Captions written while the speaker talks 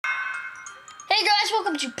Hey guys,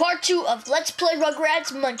 welcome to part 2 of Let's Play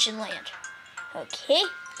Rugrats Munchin Land. Okay,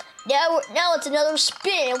 now it's another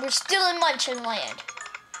spin and we're still in Munchin Land.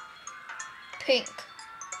 Pink.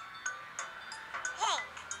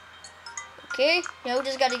 Okay, now we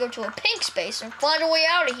just gotta go to a pink space and find a way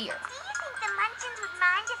out of here. Do you think the Munchins would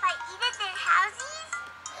mind if I eated their housies?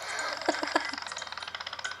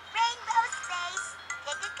 Rainbow space,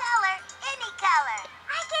 pick a color, any color.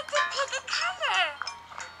 I get to pick a color.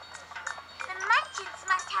 The Munchins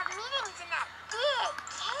must have meetings in that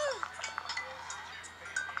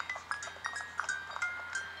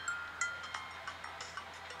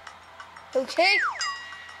big cake.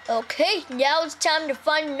 Okay, now it's time to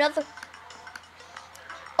find another...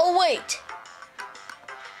 Oh wait.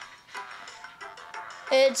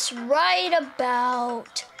 It's right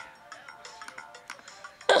about...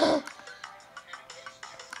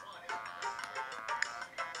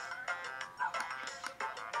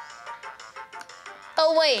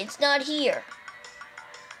 Oh wait, it's not here.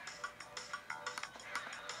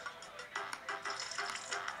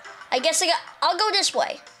 I guess I'll go this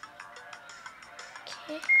way.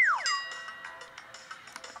 Okay.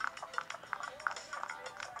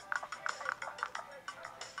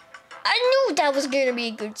 I knew that was gonna be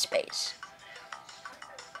a good space.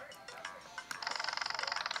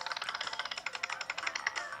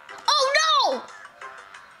 Oh no!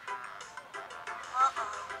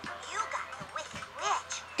 Uh-oh, you got the wicked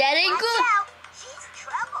witch. That ain't Watch good. out, she's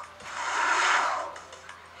trouble.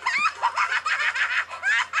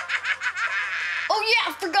 Oh yeah,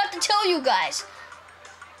 I forgot to tell you guys.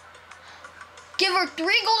 Give her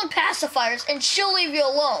 3 golden pacifiers and she'll leave you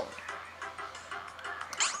alone.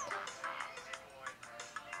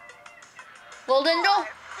 Well then don't.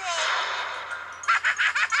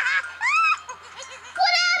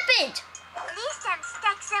 What happened? At least I'm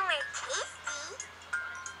stuck somewhere tasty.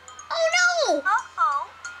 Oh no! Uh-oh,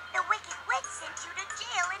 the wicked witch sent you to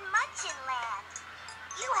jail in Munchin Land.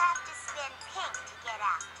 You have to spin pink to get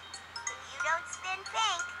out. If you don't spin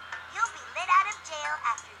pink, you'll be let out of jail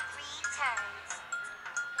after 3 turns.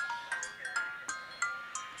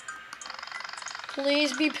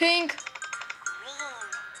 Please be pink. Green.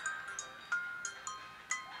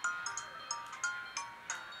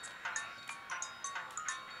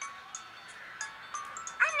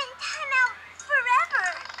 I'm in timeout forever.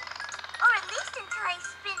 Or at least until I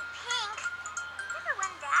spin pink. Never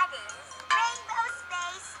when that is. Rainbow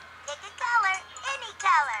space. Pick a color. Any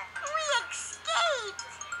color. We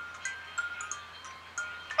escaped.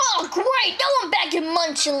 Oh great! Now I'm back in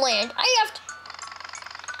Munchin Land. I have to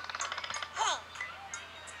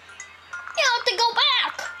go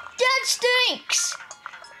back. That stinks. Do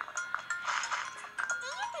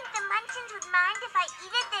you think the Munchins would mind if I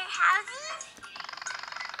eated their housies?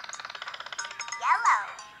 Yellow.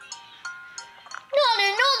 Not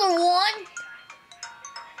another one.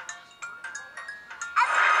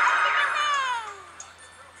 Up and away.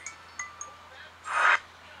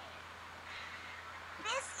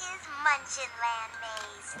 This is Munchin Land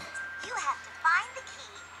Maze. You have to find the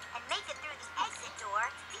key and make it through the exit door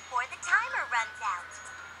before the timer runs out.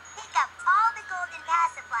 Pick up all the golden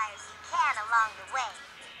pacifiers you can along the way.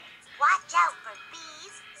 Watch out for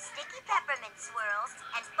bees, sticky peppermint swirls,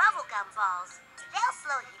 and bubblegum balls. They'll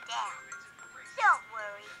slow you down. Don't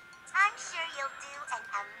worry. I'm sure you'll do an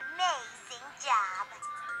amazing job.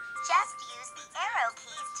 Just use the arrow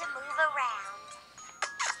keys to move around.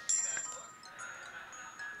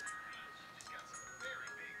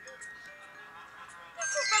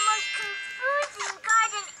 This is the most confusing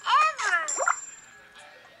garden ever.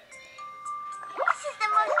 This is the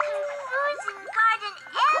most confusing garden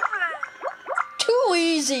ever. Too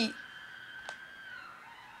easy.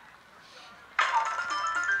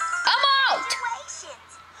 I'm out.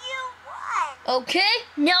 Congratulations, you won. Okay,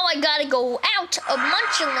 now I gotta go out of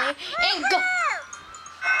Munchin Land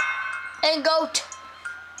and go to...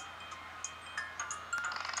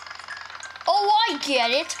 Oh, I get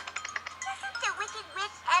it. Doesn't the wicked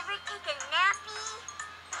witch ever take a nappy?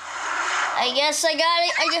 I guess I got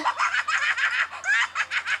it.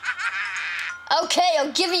 Okay,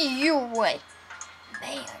 I'll give you your way.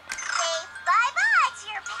 Man. Say bye-bye to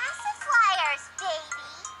your pacifiers, baby.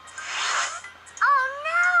 Oh,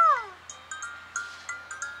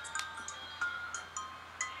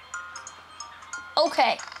 no.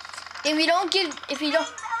 Okay. If you don't... Rainbow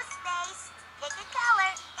space, pick a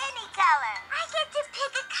color, any color. I get to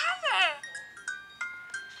pick a color.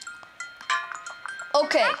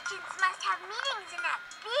 Okay. Munchins must have meetings in that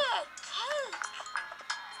big cake.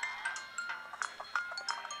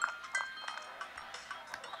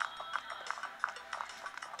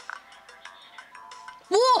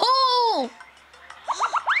 Woohoo!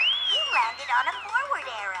 a forward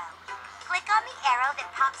arrow. Click on the arrow that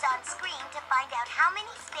pops on screen to find out how many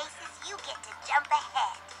spaces you get to jump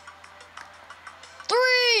ahead.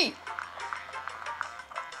 3.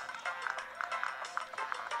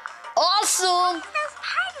 Awesome. Those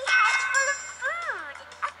party hats full of food.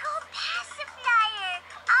 A gold pacifier.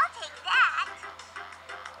 I'll take that.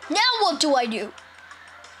 Now what do I do?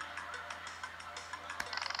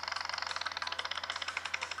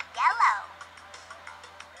 Yellow.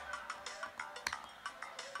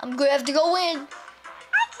 I'm gonna have to go in.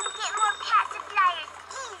 I can get more pacifiers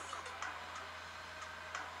easy.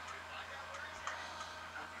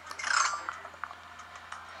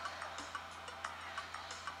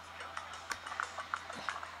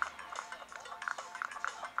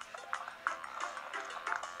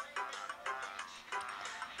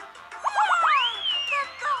 The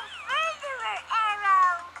go furtherer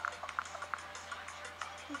arrow.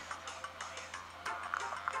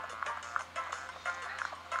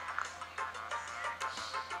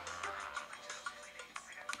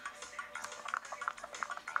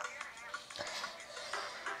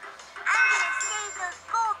 I'm gonna save those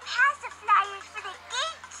gold pacifiers for the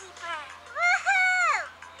gatekeeper. Woohoo!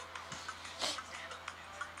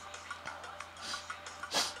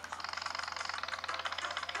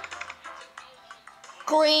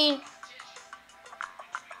 Green.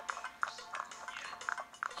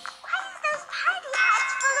 Why is those party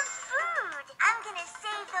hats full of food? I'm gonna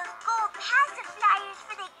save those gold pacifiers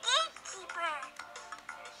for the gatekeeper.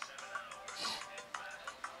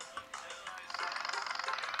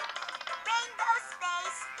 Rainbow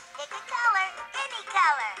space. Pick a color, any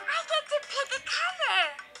color. I get to pick a color.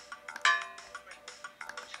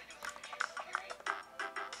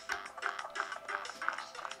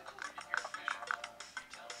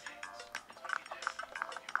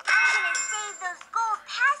 I'm gonna save those gold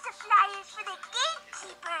pacifiers for the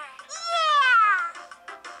gatekeeper. Yeah!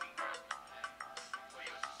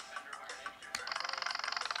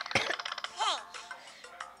 Pink.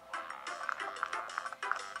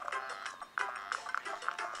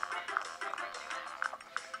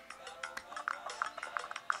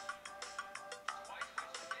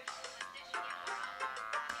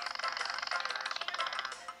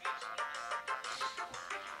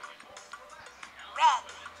 Red.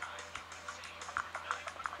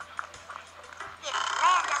 If you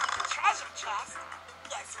land on the treasure chest,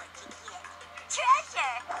 guess what you get?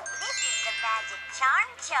 Treasure! This is the magic charm.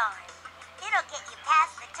 It'll get you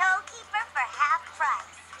past the toll keeper for half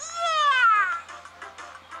price. Yeah!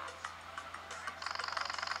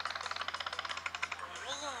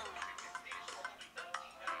 Green.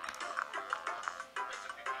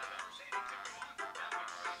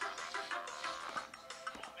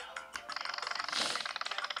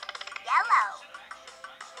 Yellow.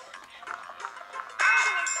 I'm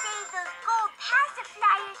gonna save those gold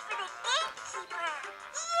pacifiers for the gatekeeper.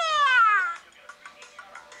 Yeah!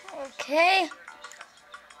 Okay.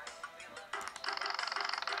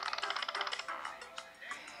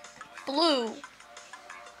 Blue. Blue.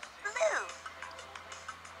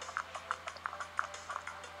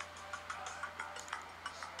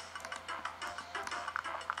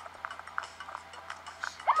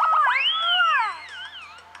 More!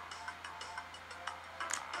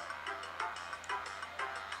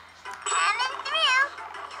 Coming through.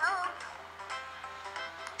 I hope.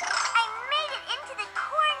 I made it into the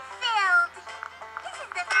cornfield. This is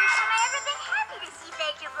the first time I've ever been happy to see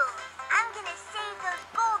vegetables. I'm gonna save those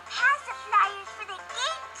gold pacifiers for the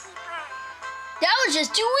gatekeeper. That was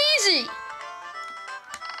just too easy.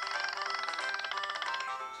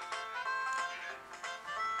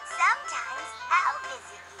 Sometimes I'll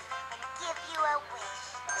visit you and give you a wish.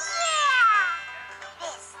 Yeah!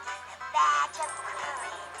 This is the badge of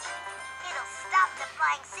courage. It'll stop the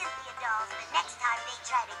flying Cynthia dolls the next time they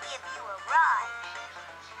try to give you a ride.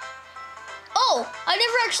 Oh, I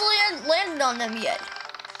never actually landed on them yet.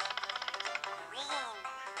 Green.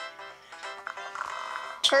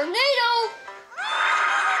 Tornado.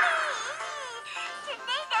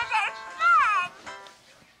 Tornadoes are fun!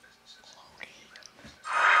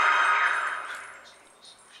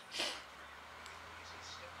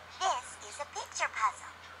 This is a picture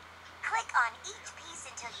puzzle. Click on each piece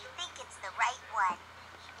until you think it's the right one.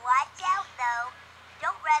 Watch out, though.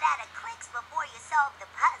 Don't run out of clicks before you solve the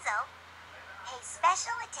puzzle. Pay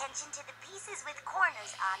special attention to the pieces with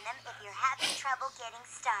corners on them if you're having trouble getting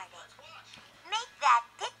started. Make that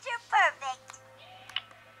picture perfect.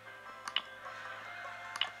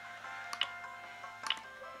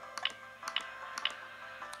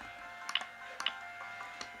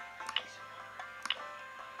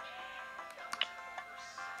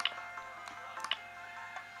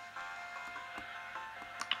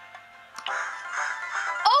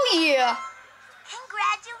 Yeah.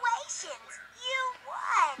 Congratulations. You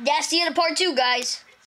won. That's the end of part 2, guys.